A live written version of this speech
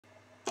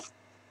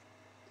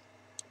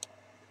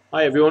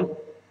Hi everyone,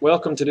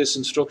 welcome to this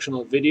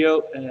instructional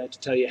video to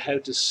tell you how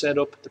to set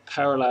up the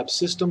PowerLab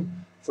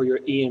system for your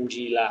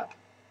EMG lab.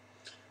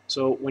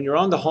 So when you're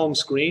on the home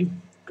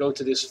screen, go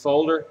to this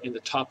folder in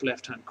the top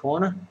left hand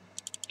corner,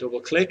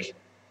 double click,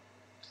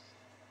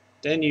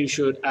 then you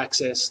should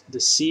access the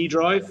C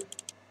drive,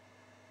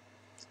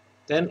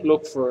 then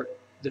look for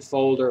the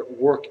folder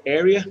Work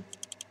Area,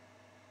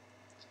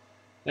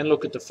 then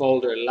look at the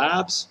folder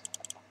Labs,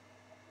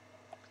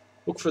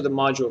 look for the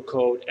module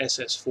code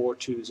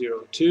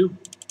SS4202,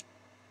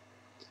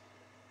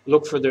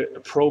 look for the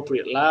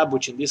appropriate lab,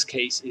 which in this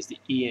case is the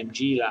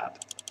EMG lab,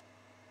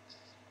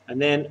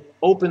 and then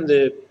open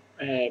the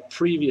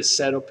previous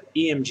setup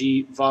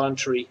EMG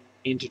voluntary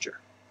integer.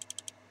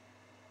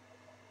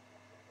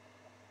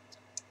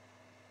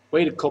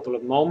 Wait a couple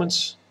of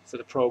moments for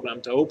the program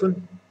to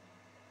open.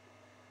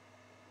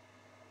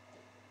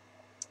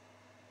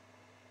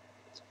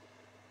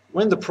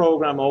 When the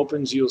program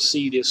opens, you'll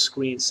see this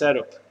screen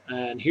setup,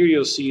 and here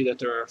you'll see that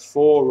there are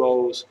 4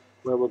 rows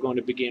where we're going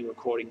to begin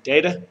recording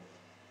data.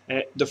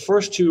 The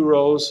first 2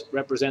 rows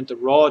represent the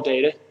raw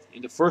data.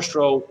 In the first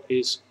row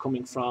is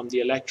coming from the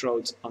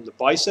electrodes on the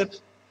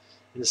biceps.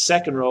 In the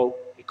second row,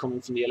 it's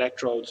coming from the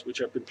electrodes which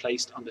have been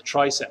placed on the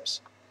triceps.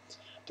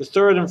 The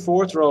third and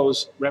fourth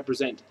rows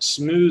represent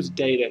smooth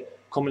data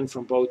coming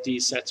from both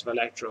these sets of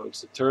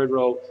electrodes. The third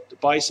row, the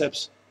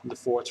biceps, and the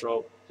fourth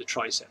row, the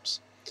triceps.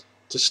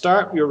 To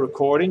start your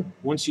recording,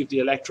 once you have the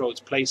electrodes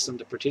placed on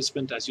the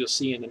participant, as you'll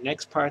see in the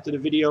next part of the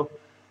video,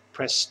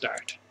 press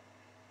start.